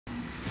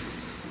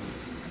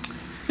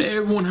Hey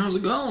everyone, how's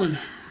it going?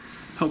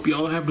 Hope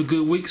y'all having a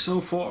good week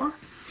so far.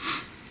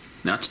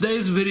 Now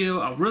today's video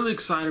I'm really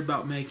excited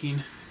about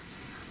making.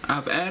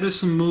 I've added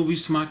some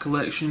movies to my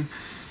collection.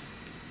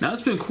 Now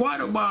it's been quite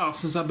a while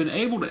since I've been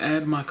able to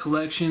add my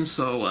collection,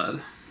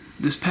 so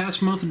this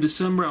past month of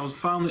December I was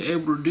finally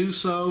able to do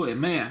so, and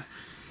man,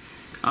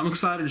 I'm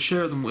excited to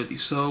share them with you.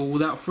 So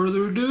without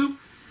further ado,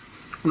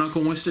 we're not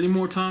going to waste any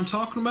more time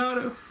talking about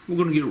it. We're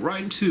going to get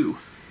right into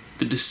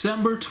the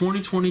December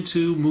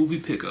 2022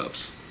 movie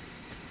pickups.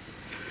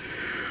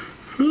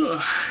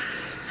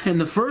 And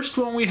the first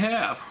one we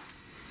have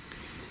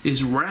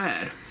is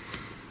Rad,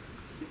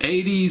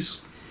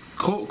 80s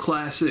cult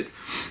classic.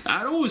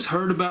 I'd always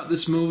heard about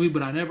this movie,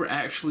 but I never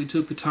actually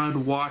took the time to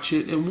watch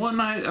it. And one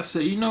night I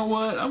said, you know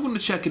what, I'm going to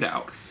check it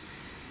out.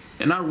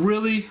 And I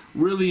really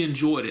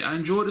enjoyed it. I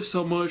enjoyed it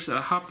so much that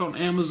I hopped on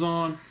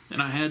Amazon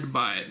and I had to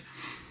buy it.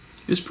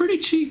 It's pretty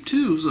cheap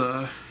too. It was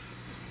 $10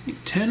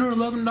 or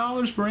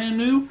 $11 brand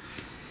new.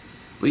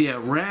 But yeah,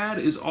 Rad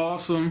is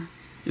awesome.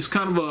 It's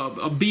kind of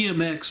a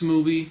BMX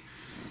movie,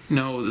 you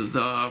know,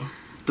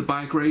 the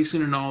bike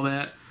racing and all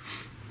that.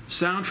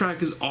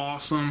 Soundtrack is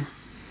awesome.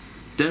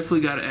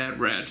 Definitely got to add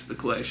Rad to the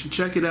collection.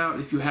 Check it out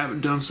if you haven't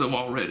done so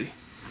already.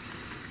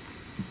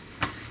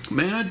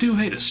 Man, I do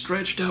hate a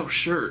stretched out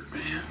shirt,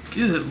 man.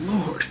 Good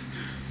Lord.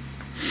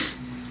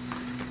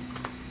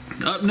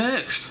 Up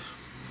next,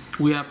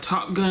 we have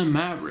Top Gun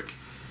Maverick.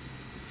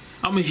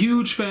 I'm a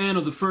huge fan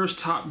of the first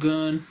Top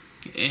Gun,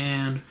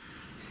 and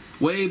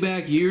way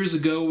back years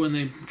ago when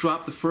they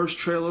dropped the first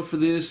trailer for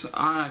this,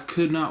 I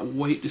could not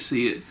wait to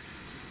see it.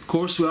 Of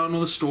course, we all know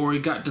the story.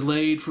 It got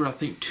delayed for I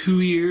think 2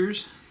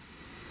 years.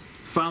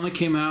 Finally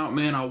came out,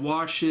 man. I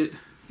watched it.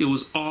 It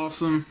was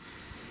awesome.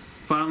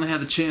 Finally had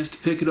the chance to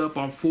pick it up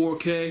on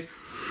 4K.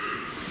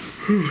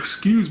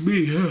 Excuse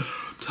me. I'm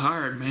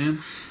tired,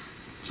 man.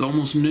 It's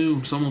almost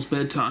noon. It's almost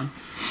bedtime.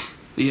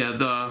 But yeah,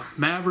 the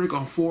Maverick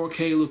on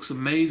 4K looks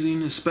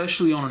amazing,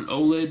 especially on an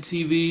OLED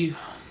TV.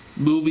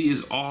 Movie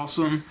is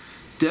awesome.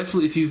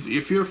 Definitely,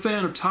 if you're a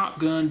fan of Top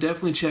Gun,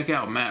 definitely check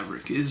out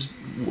Maverick. It's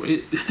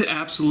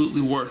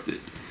absolutely worth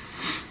it.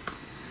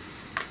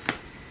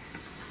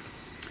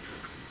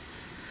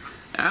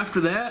 After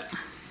that,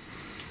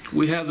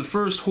 we have the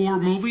first horror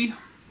movie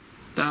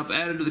that I've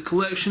added to the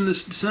collection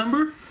this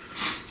December,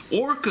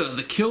 Orca,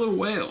 the Killer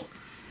Whale.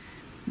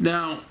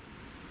 Now,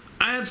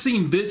 I had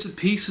seen bits and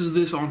pieces of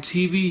this on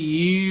TV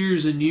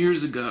years and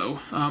years ago.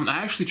 I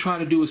actually tried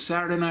to do a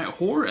Saturday Night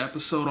Horror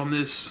episode on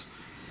this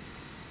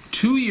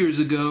 2 years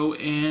ago,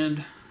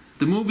 and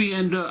the movie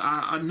ended up,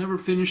 I never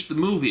finished the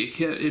movie.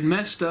 It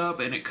messed up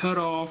and it cut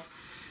off.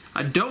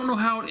 I don't know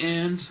how it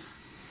ends,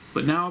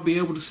 but now I'll be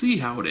able to see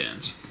how it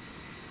ends.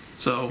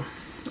 So,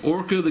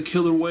 Orca, the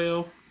Killer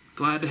Whale,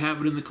 glad to have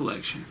it in the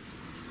collection.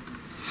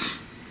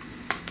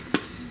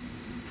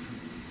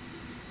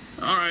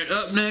 Alright,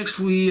 up next,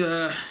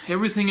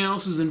 everything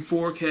else is in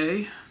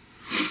 4K.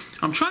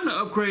 I'm trying to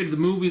upgrade the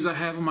movies I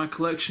have in my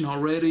collection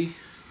already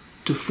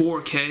to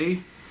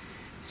 4K.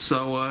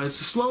 So it's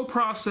a slow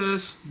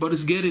process, but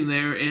it's getting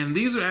there, and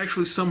these are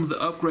actually some of the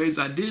upgrades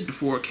I did to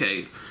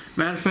 4K.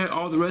 Matter of fact,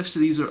 all the rest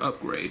of these are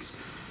upgrades.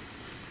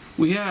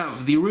 We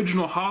have the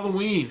original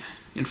Halloween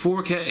in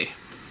 4K.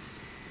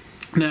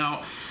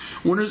 Now,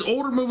 when there's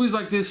older movies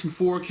like this in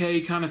 4K,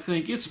 you kind of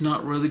think it's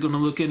not really going to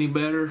look any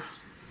better.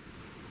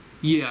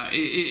 Yeah,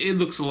 it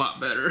looks a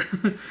lot better.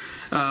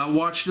 I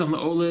watched it on the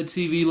OLED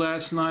TV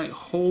last night.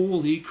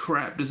 Holy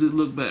crap, does it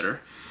look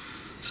better.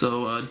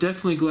 So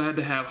definitely glad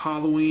to have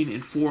Halloween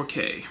in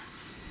 4K.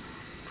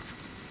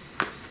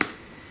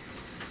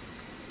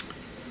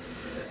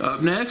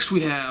 Up next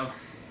we have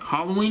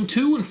Halloween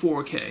 2 in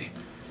 4K.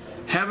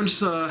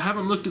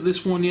 Haven't looked at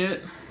this one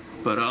yet,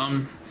 but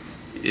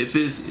if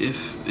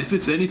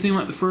it's anything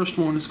like the first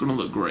one, it's gonna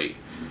look great.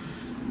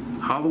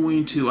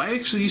 Halloween 2. I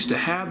actually used to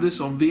have this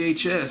on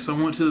VHS. I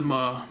went to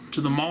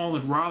the mall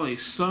in Raleigh,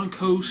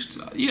 Suncoast.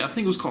 Yeah, I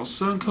think it was called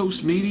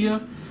Suncoast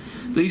Media.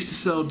 They used to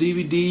sell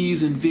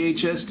DVDs and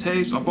VHS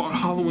tapes. I bought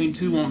Halloween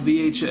 2 on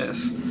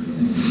VHS.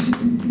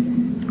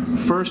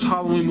 First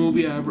Halloween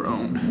movie I ever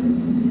owned.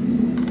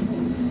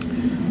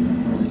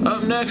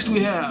 Up next we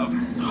have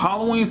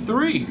Halloween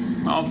 3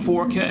 on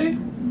 4K.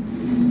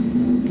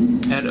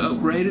 Had to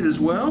upgrade it as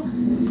well.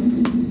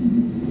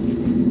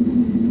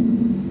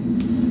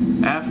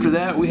 After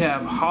that we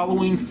have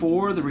Halloween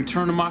 4, The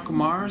Return of Michael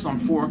Myers on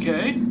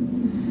 4K.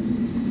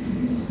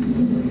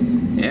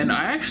 And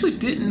I actually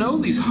didn't know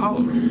these Is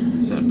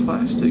that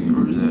plastic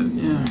or is that,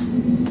 yeah.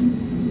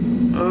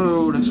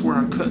 Oh, that's where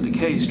I cut the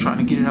case trying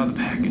to get it out of the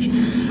package.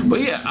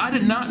 But yeah, I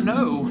did not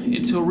know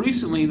until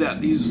recently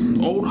that these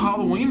old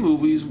Halloween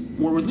movies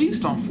were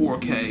released on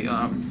 4K.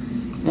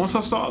 Once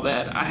I saw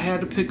that, I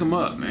had to pick them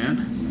up,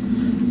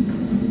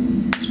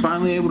 man. I was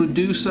finally able to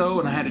do so,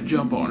 and I had to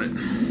jump on it.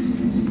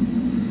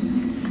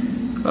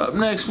 Up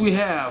next we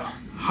have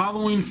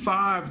Halloween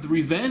 5, The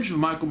Revenge of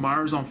Michael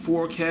Myers on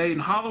 4K.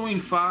 And Halloween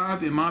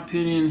 5, in my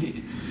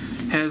opinion,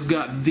 has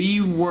got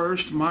the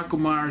worst Michael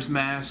Myers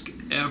mask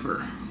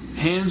ever.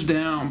 Hands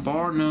down,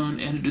 bar none,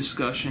 end of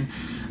discussion.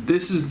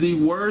 This is the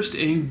worst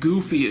and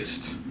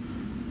goofiest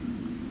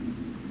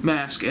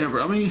mask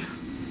ever. I mean,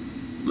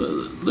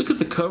 look at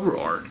the cover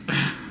art.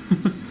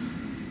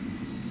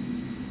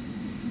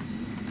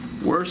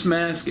 Worst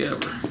mask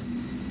ever.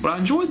 But I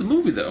enjoyed the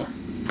movie though.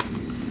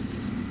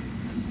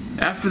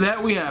 After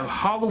that, we have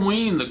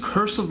Halloween: The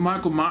Curse of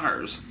Michael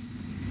Myers.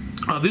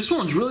 This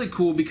one's really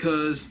cool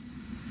because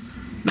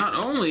not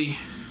only,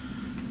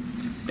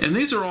 and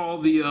these are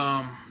all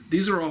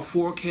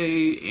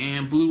 4K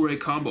and Blu-ray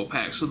combo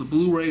packs, so the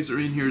Blu-rays are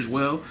in here as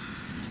well.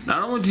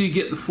 Not only do you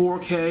get the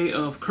 4K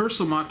of Curse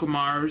of Michael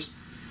Myers,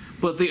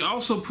 but they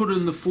also put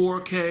in the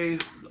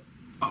 4K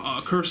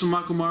Curse of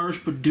Michael Myers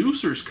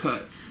Producer's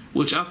Cut,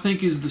 which I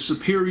think is the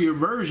superior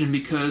version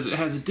because it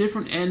has a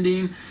different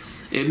ending.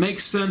 It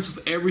makes sense of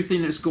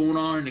everything that's going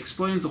on and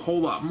explains a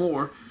whole lot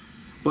more.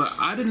 But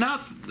I did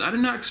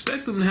not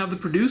expect them to have the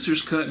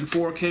Producer's Cut in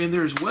 4K in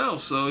there as well.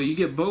 So you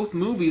get both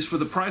movies for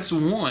the price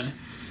of one.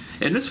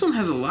 And this one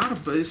has a lot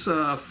of, it's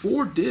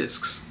 4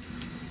 discs.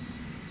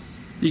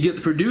 You get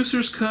the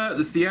Producer's Cut,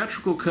 the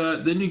theatrical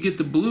cut, then you get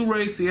the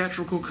Blu-ray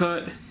theatrical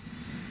cut,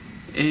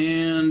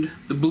 and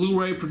the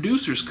Blu-ray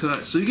Producer's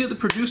Cut. So you get the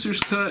Producer's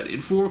Cut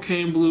in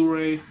 4K and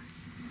Blu-ray,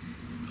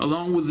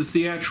 along with the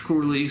theatrical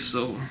release.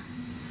 So,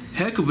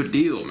 heck of a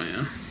deal,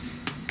 man.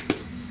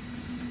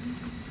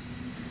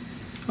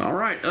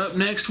 Alright, up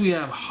next we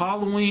have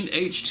Halloween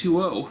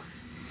H2O.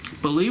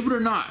 Believe it or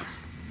not,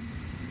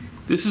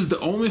 this is the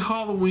only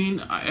Halloween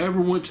I ever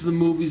went to the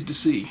movies to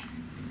see.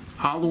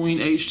 Halloween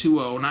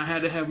H2O, and I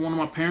had to have one of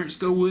my parents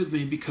go with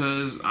me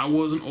because I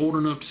wasn't old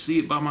enough to see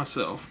it by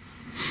myself.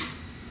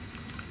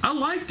 I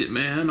liked it,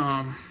 man.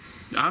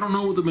 I don't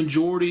know what the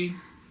majority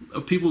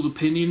of people's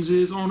opinions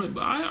is on it,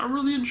 but I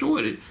really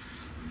enjoyed it.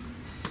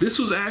 This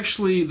was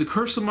actually The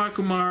Curse of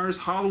Michael Myers,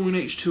 Halloween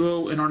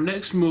H2O, and our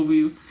next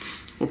movie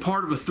were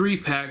part of a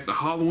 3-pack, the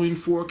Halloween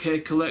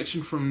 4K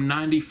collection from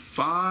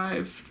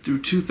 95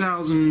 through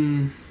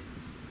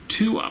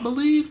 2002, I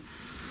believe.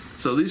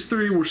 So these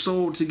 3 were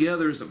sold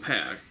together as a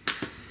pack.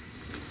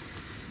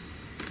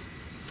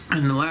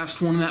 And the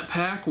last one in that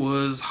pack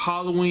was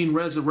Halloween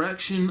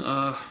Resurrection.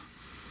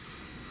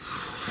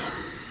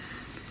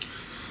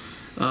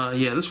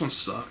 Yeah, this one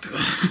sucked.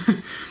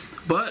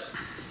 But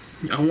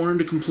I wanted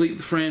to complete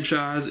the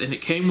franchise, and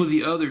it came with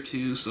the other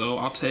 2, so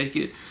I'll take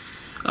it.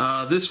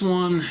 This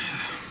one,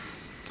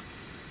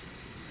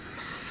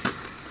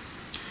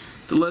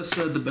 the less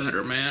said the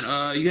better,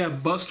 man. You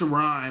have Busta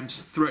Rhymes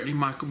threatening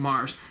Michael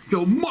Myers.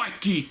 Yo,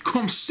 Mikey,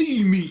 come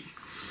see me.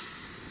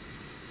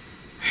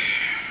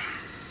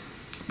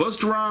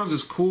 Busta Rhymes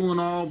is cool and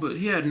all, but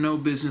he had no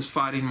business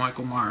fighting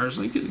Michael Myers.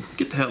 Like,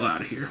 get the hell out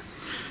of here.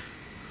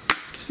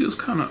 This feels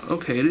kind of,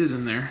 okay, it is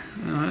in there.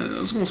 I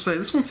was going to say,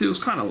 this one feels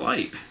kind of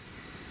light.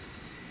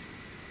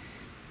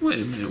 Wait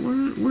a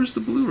minute, where's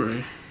the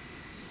Blu-ray?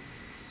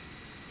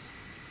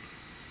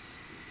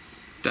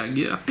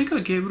 I think I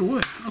gave it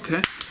away.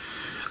 Okay.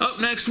 Up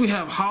next we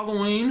have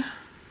Halloween.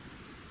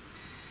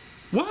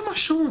 Why am I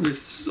showing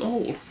this? This is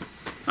old.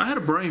 I had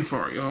a brain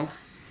fart, y'all.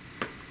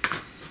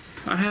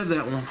 I had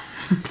that one.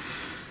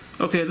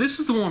 Okay, this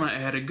is the one I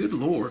added. Good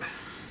lord.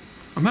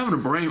 I'm having a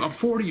brain. I'm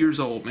 40 years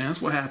old, man.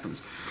 That's what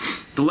happens.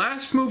 The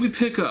last movie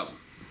pickup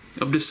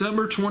of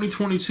December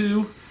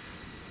 2022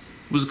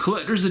 was a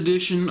collector's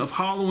edition of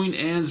Halloween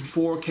Ends in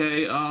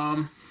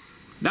 4K.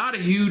 Not a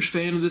huge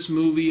fan of this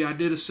movie. I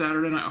did a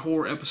Saturday Night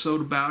Horror episode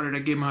about it. I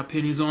gave my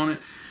opinions on it.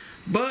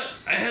 But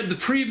I had the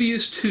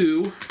previous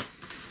 2,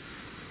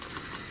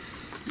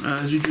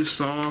 as you just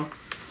saw,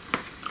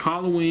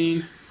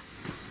 Halloween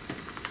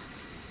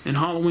and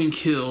Halloween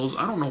Kills.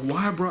 I don't know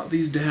why I brought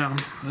these down.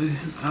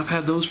 I've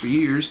had those for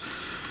years.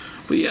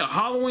 But yeah,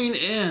 Halloween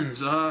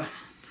Ends.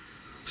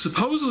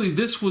 Supposedly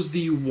this was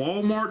the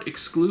Walmart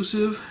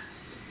exclusive,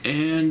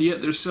 and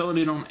yet they're selling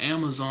it on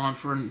Amazon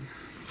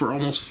for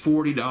almost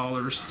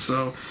 $40.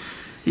 So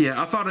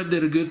yeah, I thought I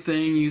did a good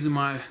thing using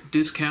my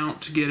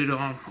discount to get it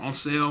on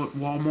sale at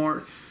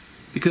Walmart,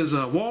 because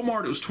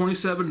Walmart it was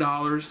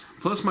 $27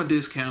 plus my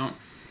discount.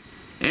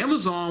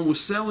 Amazon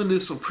was selling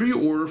this on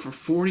pre-order for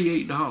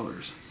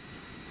 $48.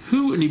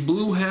 Who in the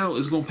blue hell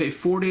is going to pay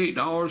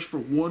 $48 for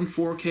one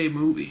 4K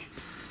movie?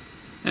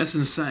 That's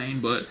insane.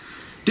 But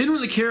didn't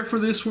really care for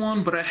this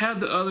one, but I had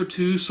the other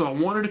 2, so I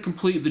wanted to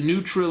complete the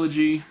new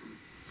trilogy.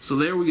 So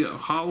there we go,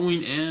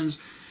 Halloween Ends.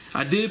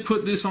 I did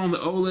put this on the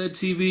OLED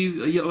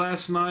TV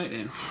last night,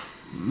 and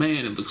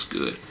man, it looks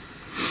good.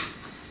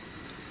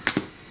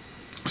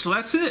 So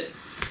that's it.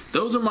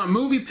 Those are my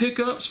movie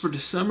pickups for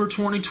December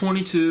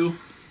 2022.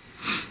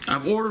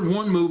 I've ordered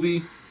one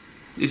movie.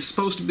 It's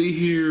supposed to be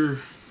here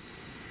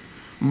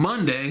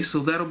Monday, so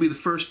that'll be the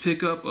first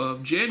pickup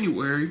of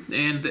January.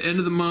 And at the end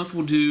of the month,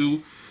 we'll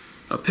do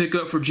a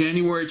pickup for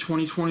January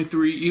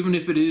 2023, even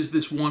if it is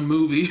this one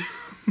movie.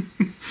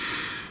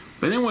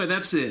 But anyway,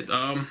 that's it.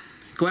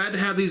 Glad to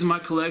have these in my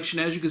collection.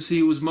 As you can see,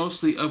 it was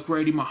mostly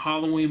upgrading my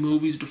Halloween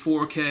movies to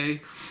 4K.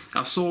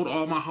 I sold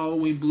all my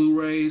Halloween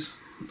Blu-rays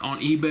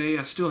on eBay.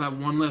 I still have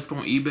one left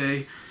on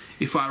eBay.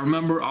 If I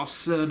remember,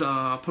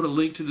 I'll put a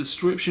link to the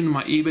description of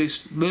my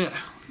eBay.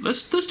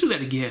 let's do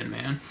that again,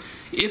 man.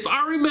 If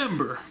I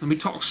remember, let me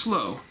talk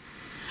slow.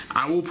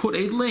 I will put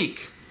a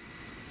link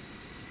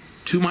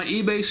to my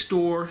eBay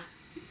store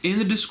in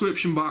the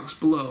description box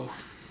below.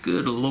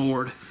 Good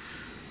Lord.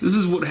 This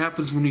is what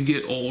happens when you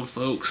get old,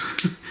 folks.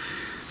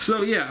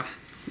 So yeah,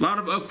 a lot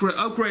of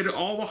upgraded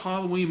all the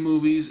Halloween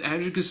movies.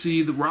 As you can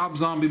see, the Rob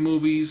Zombie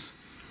movies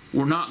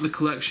were not in the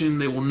collection.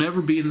 They will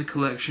never be in the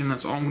collection.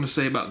 That's all I'm going to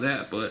say about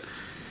that. But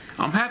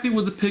I'm happy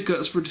with the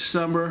pickups for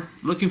December.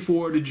 Looking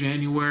forward to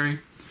January.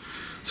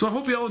 So I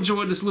hope y'all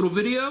enjoyed this little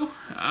video.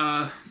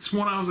 It's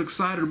one I was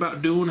excited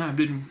about doing. I've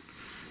been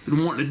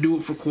wanting to do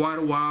it for quite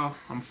a while.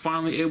 I'm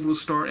finally able to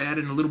start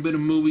adding a little bit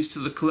of movies to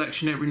the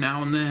collection every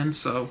now and then.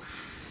 So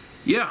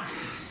yeah,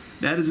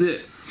 that is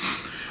it.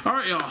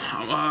 Alright, y'all,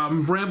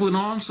 I'm rambling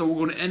on, so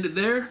we're going to end it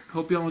there.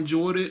 Hope y'all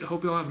enjoyed it.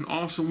 Hope y'all have an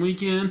awesome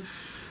weekend.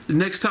 The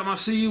next time I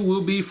see you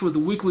will be for the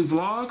weekly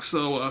vlog,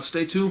 so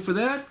stay tuned for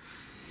that.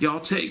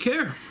 Y'all take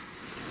care.